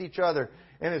fight with each other.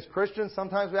 And as Christians,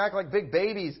 sometimes we act like big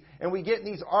babies and we get in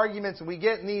these arguments and we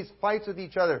get in these fights with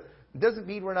each other. It doesn't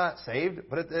mean we're not saved,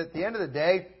 but at the end of the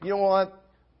day, you know what?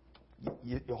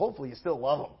 Hopefully you still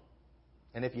love them.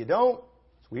 And if you don't,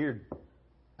 it's weird.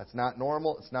 That's not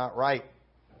normal. It's not right.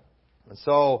 And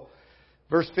so,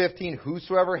 verse 15,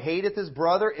 "Whosoever hateth his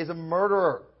brother is a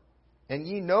murderer. And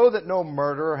ye know that no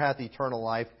murderer hath eternal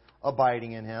life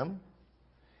abiding in him.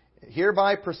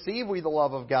 Hereby perceive we the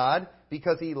love of God,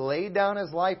 because He laid down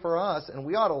His life for us, and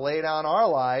we ought to lay down our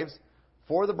lives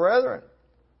for the brethren.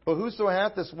 But whoso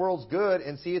hath this world's good,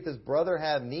 and seeth his brother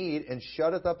have need, and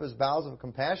shutteth up his bowels of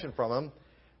compassion from him,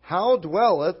 how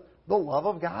dwelleth the love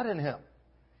of God in him?"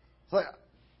 It's like,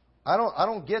 I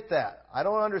don't get that. I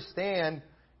don't understand,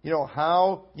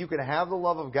 how you could have the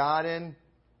love of God in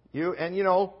you. And,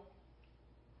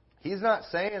 He's not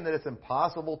saying that it's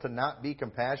impossible to not be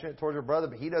compassionate towards your brother,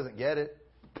 but he doesn't get it.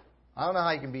 I don't know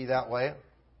how you can be that way.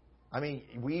 I mean,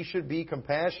 we should be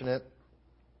compassionate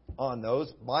on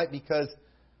those. Why? Because,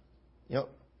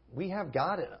 we have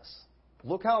God in us.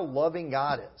 Look how loving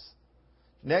God is.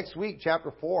 Next week,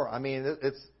 chapter 4,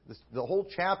 the whole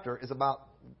chapter is about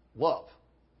love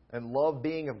and love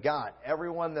being of God.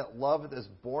 Everyone that loveth is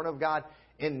born of God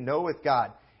and knoweth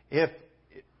God. If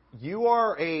you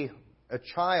are a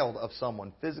child of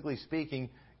someone, physically speaking,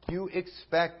 you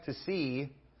expect to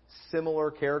see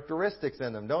similar characteristics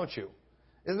in them, don't you?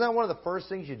 Isn't that one of the first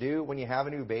things you do when you have a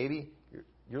new baby?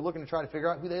 You're looking to try to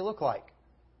figure out who they look like.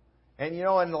 And,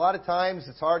 and a lot of times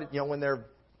it's hard, when they're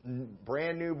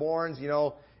brand newborns,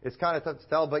 it's kind of tough to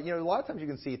tell. But, a lot of times you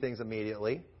can see things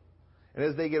immediately. And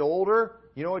as they get older,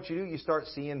 you know what you do? You start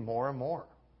seeing more and more.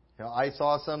 I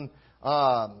saw some,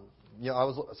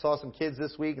 saw some kids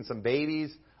this week and some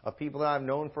babies of people that I've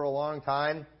known for a long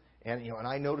time. And and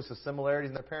I noticed the similarities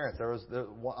in their parents. There was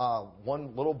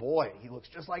one little boy. He looks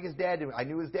just like his dad did. I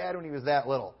knew his dad when he was that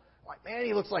little. I'm like, man,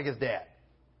 he looks like his dad.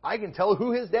 I can tell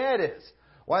who his dad is.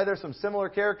 Why, there's some similar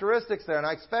characteristics there, and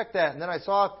I expect that. And then I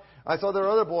saw their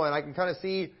other boy, and I can kind of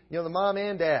see the mom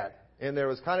and dad. And it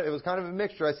was kind of a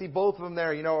mixture. I see both of them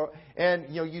there,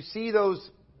 and you see those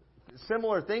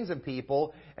similar things in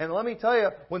people. And let me tell you,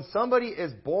 when somebody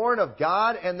is born of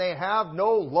God and they have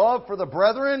no love for the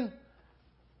brethren,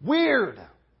 weird.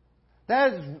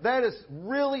 That is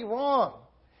really wrong.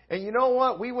 And you know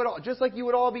what? We would all, just like you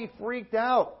would all be freaked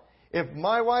out if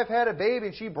my wife had a baby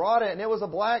and she brought it and it was a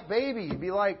black baby. You'd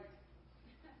be like,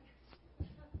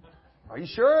 "Are you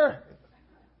sure?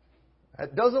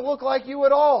 That doesn't look like you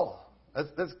at all.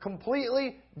 That's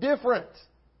completely different."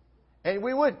 And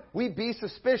we'd be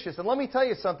suspicious. And let me tell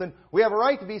you something. We have a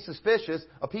right to be suspicious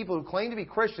of people who claim to be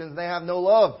Christians and they have no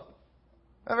love.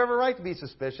 We have every right to be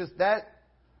suspicious.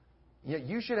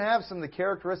 You should have some of the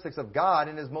characteristics of God,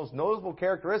 and His most noticeable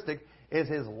characteristic is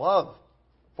His love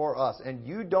for us. And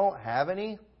you don't have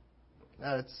any.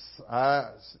 I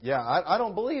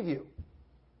don't believe you.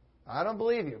 I don't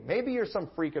believe you. Maybe you're some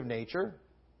freak of nature.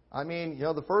 I mean,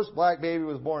 the first black baby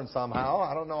was born somehow.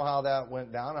 I don't know how that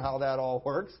went down and how that all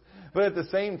works. But at the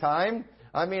same time,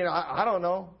 I mean, I don't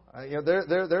know.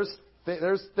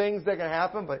 There's things that can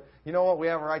happen, but you know what? We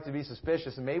have a right to be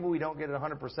suspicious, and maybe we don't get it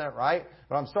 100% right.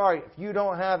 But I'm sorry, if you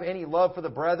don't have any love for the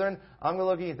brethren, I'm going to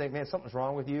look at you and think, man, something's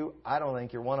wrong with you. I don't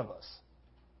think you're one of us.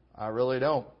 I really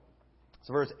don't.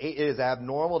 So verse 8, it is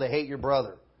abnormal to hate your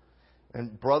brother.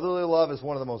 And brotherly love is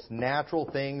one of the most natural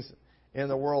things in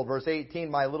the world. Verse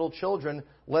 18, my little children,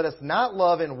 let us not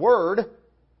love in word,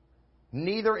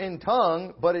 neither in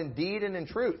tongue, but in deed and in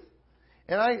truth.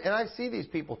 And I see these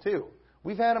people too.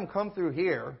 We've had them come through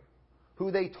here who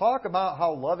they talk about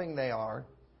how loving they are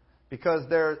because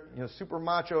they're super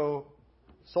macho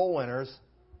soul winners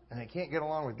and they can't get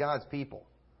along with God's people.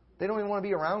 They don't even want to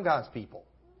be around God's people.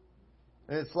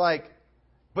 And it's like,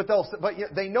 but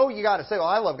they know you got to say, "Well,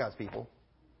 I love God's people,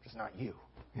 just not you."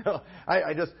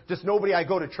 I just nobody I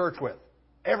go to church with.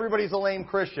 Everybody's a lame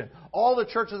Christian. All the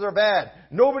churches are bad.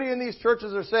 Nobody in these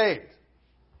churches are saved.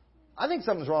 I think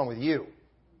something's wrong with you.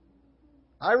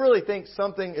 I really think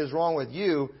something is wrong with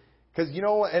you because you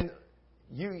know, and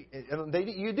you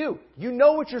do. You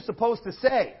know what you're supposed to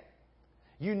say.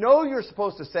 You know you're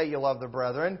supposed to say you love the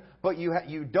brethren, but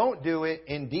you don't do it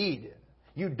in deed.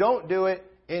 You don't do it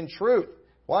in truth.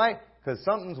 Why? Because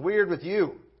something's weird with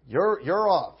you. You're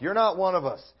off. You're not one of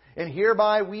us. And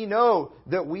hereby we know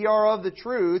that we are of the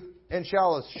truth and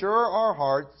shall assure our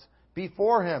hearts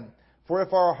before Him. For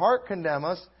if our heart condemn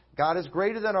us, God is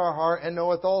greater than our heart and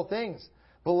knoweth all things.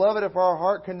 Beloved, if our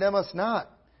heart condemn us not,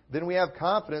 then we have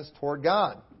confidence toward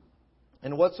God.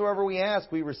 And whatsoever we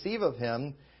ask, we receive of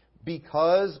Him,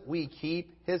 because we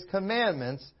keep His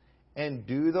commandments and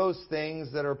do those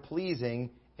things that are pleasing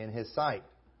in His sight.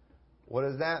 What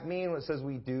does that mean when it says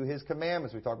we do His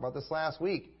commandments? We talked about this last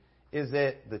week. Is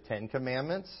it the 10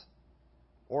 Commandments?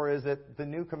 Or is it the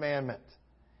new commandment?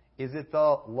 Is it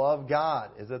the love God?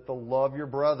 Is it the love your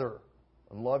brother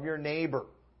and love your neighbor?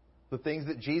 The things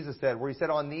that Jesus said, where He said,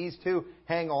 on these two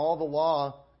hang all the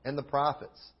law and the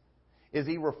prophets. Is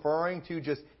He referring to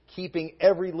just keeping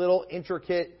every little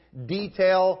intricate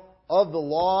detail of the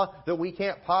law that we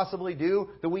can't possibly do,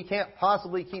 that we can't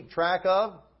possibly keep track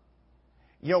of?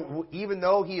 Even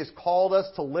though He has called us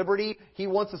to liberty, He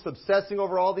wants us obsessing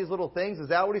over all these little things. Is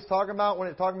that what He's talking about when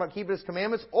He's talking about keeping His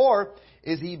commandments? Or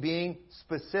is He being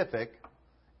specific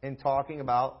in talking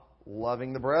about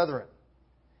loving the brethren?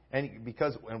 And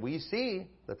because when we see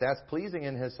that that's pleasing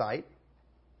in His sight,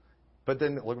 but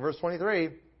then look at verse 23,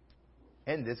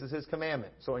 and this is His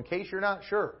commandment. So in case you're not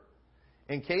sure,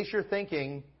 in case you're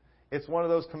thinking it's one of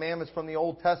those commandments from the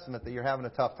Old Testament that you're having a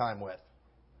tough time with,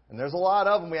 and there's a lot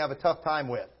of them we have a tough time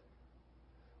with.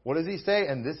 What does He say?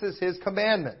 And this is His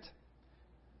commandment,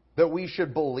 that we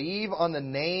should believe on the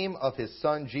name of His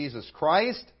Son Jesus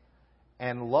Christ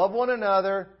and love one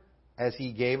another as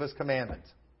He gave us commandment.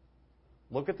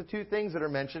 Look at the two things that are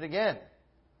mentioned again.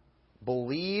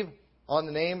 Believe on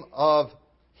the name of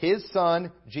His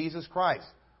Son, Jesus Christ.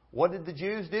 What did the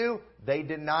Jews do? They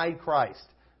denied Christ.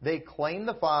 They claimed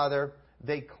the Father.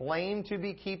 They claimed to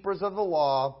be keepers of the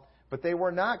law. But they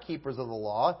were not keepers of the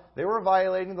law. They were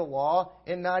violating the law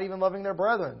and not even loving their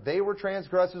brethren. They were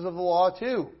transgressors of the law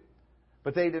too.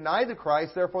 But they denied the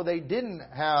Christ, therefore they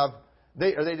denied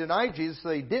Jesus, so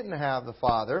they didn't have the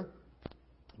Father.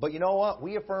 But you know what?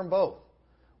 We affirm both.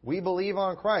 We believe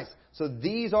on Christ. So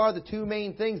these are the two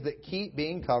main things that keep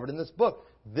being covered in this book.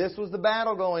 This was the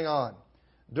battle going on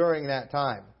during that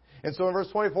time. And so in verse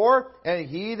 24, and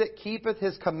he that keepeth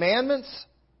his commandments,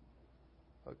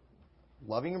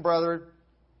 loving a brother,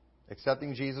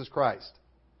 accepting Jesus Christ.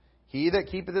 He that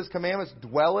keepeth his commandments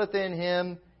dwelleth in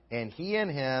him, and he in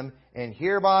him, and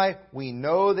hereby we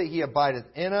know that he abideth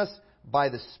in us by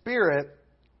the Spirit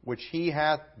which he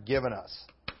hath given us.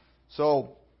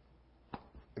 So,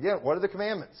 again, what are the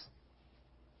commandments?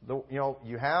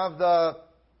 You have the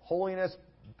holiness,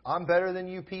 I'm better than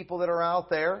you people that are out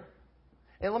there.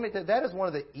 And let me tell you, that is one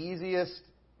of the easiest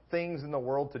things in the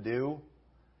world to do,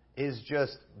 is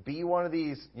just be one of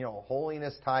these,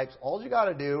 holiness types. All you got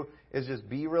to do is just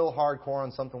be real hardcore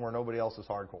on something where nobody else is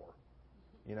hardcore.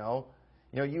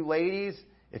 You ladies,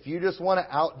 if you just want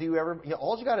to outdo everybody,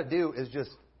 all you got to do is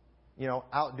just,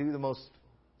 outdo the most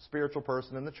spiritual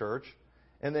person in the church,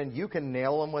 and then you can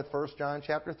nail them with 1 John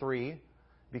chapter 3,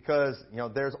 because,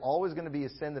 there's always going to be a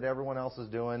sin that everyone else is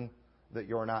doing that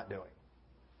you're not doing.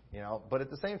 But at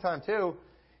the same time, too,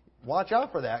 watch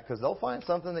out for that, because they'll find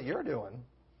something that you're doing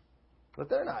that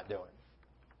they're not doing.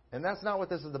 And that's not what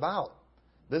this is about.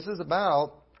 This is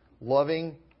about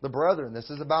loving the brethren. This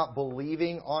is about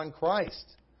believing on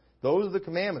Christ. Those are the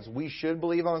commandments. We should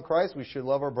believe on Christ. We should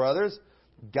love our brothers.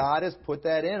 God has put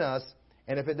that in us.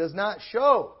 And if it does not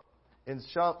show in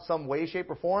some way, shape,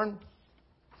 or form,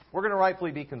 we're going to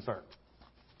rightfully be concerned.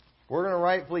 We're going to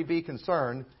rightfully be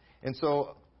concerned. And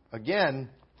so, again,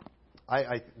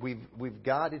 we've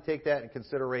got to take that in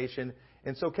consideration.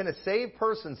 And so, can a saved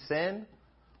person sin?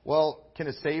 Well, can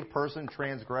a saved person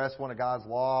transgress one of God's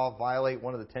law, violate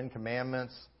one of the 10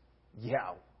 Commandments?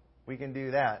 Yeah, we can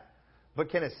do that. But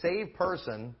can a saved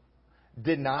person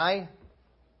deny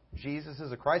Jesus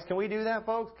as a Christ? Can we do that,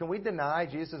 folks? Can we deny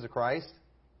Jesus as a Christ?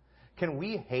 Can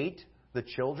we hate the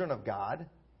children of God?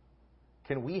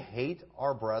 Can we hate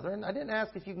our brethren? I didn't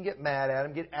ask if you can get mad at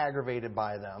them, get aggravated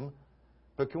by them.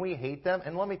 But can we hate them?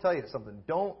 And let me tell you something.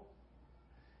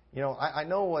 I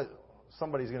know what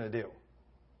somebody's going to do.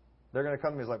 They're going to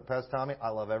come to me and be like, Pastor Tommy, I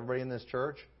love everybody in this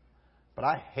church, but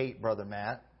I hate Brother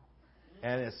Matt.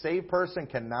 And a saved person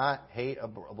cannot hate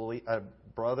a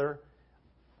brother.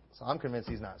 So I'm convinced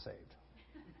he's not saved,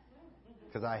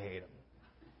 because I hate him.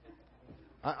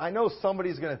 I know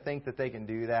somebody's going to think that they can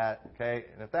do that, okay?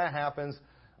 And if that happens,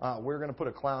 we're going to put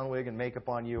a clown wig and makeup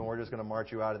on you, and we're just going to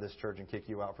march you out of this church and kick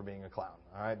you out for being a clown,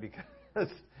 all right? Because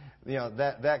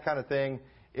that kind of thing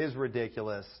is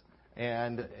ridiculous.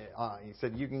 And he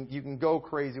said you can go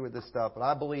crazy with this stuff, but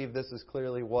I believe this is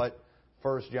clearly what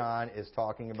 1 John is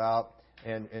talking about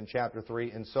in chapter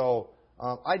 3. And so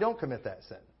I don't commit that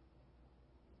sin.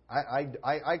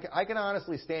 I can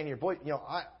honestly stand here. Boy,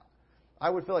 I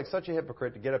would feel like such a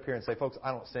hypocrite to get up here and say, folks,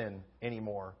 I don't sin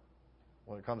anymore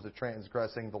when it comes to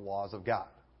transgressing the laws of God,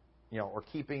 or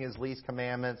keeping His least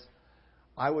commandments.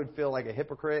 I would feel like a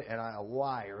hypocrite and a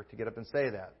liar to get up and say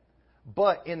that.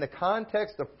 But in the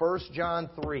context of 1 John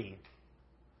 3, it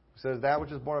says, that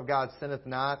which is born of God sinneth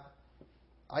not.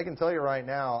 I can tell you right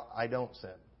now, I don't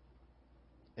sin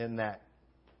in that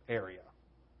area.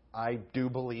 I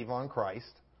do believe on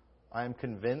Christ. I am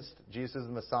convinced Jesus is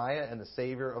the Messiah and the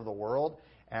Savior of the world.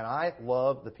 And I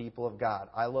love the people of God.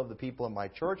 I love the people in my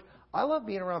church. I love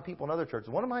being around people in other churches.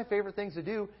 One of my favorite things to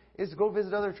do is to go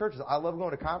visit other churches. I love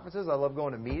going to conferences. I love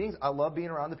going to meetings. I love being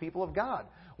around the people of God.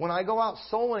 When I go out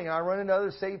souling and I run into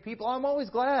other saved people, I'm always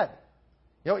glad.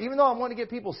 Even though I want to get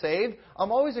people saved,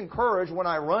 I'm always encouraged when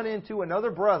I run into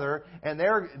another brother and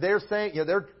they're saying,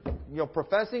 they're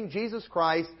professing Jesus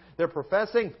Christ. They're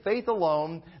professing faith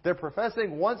alone. They're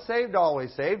professing once saved,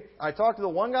 always saved. I talked to the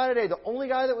one guy today, the only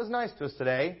guy that was nice to us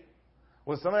today,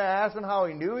 was somebody asked him how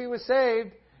he knew he was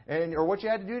saved, or what you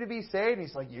had to do to be saved. And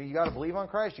he's like, you got to believe on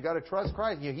Christ. You got to trust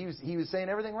Christ. He was saying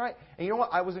everything right. And you know what?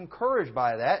 I was encouraged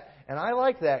by that, and I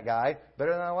liked that guy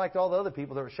better than I liked all the other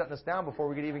people that were shutting us down before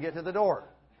we could even get to the door.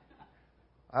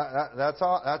 That's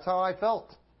how I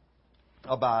felt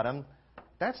about him.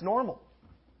 That's normal.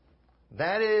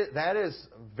 That is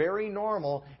very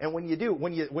normal. And when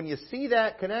you see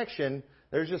that connection,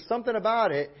 there's just something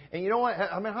about it. And you know what?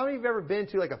 I mean, how many of you have ever been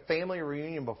to like a family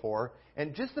reunion before?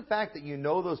 And just the fact that you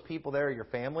know those people there are your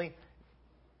family,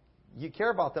 you care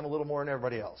about them a little more than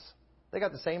everybody else. They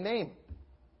got the same name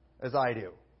as I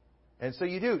do. And so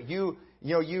you do.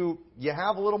 You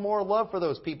have a little more love for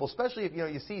those people, especially if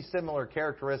you see similar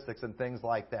characteristics and things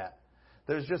like that.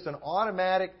 There's just an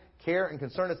automatic care and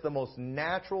concern. It's the most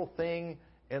natural thing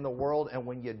in the world. And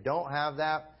when you don't have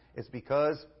that, it's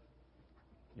because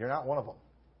you're not one of them.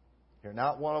 You're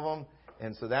not one of them.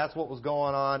 And so that's what was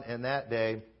going on in that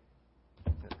day.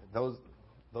 Those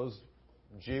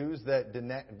Jews that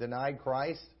denied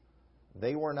Christ,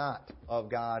 they were not of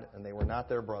God, and they were not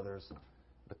their brothers.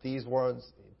 But these words,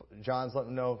 John's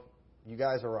letting them know, you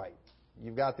guys are right.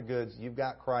 You've got the goods. You've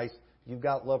got Christ. You've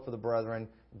got love for the brethren.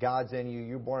 God's in you.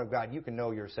 You're born of God. You can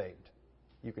know you're saved.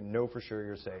 You can know for sure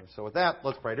you're saved. So with that,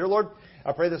 let's pray. Dear Lord,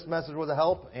 I pray this message was a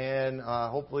help, and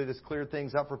hopefully this cleared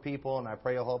things up for people, and I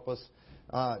pray you'll help us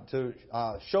to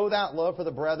show that love for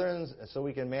the brethren so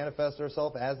we can manifest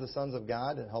ourselves as the sons of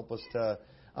God, and help us to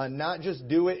not just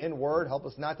do it in word, help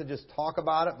us not to just talk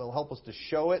about it, but help us to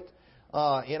show it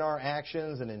in our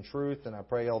actions and in truth. And I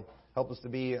pray you'll help us to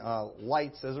be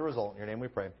lights as a result. In your name we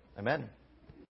pray. Amen.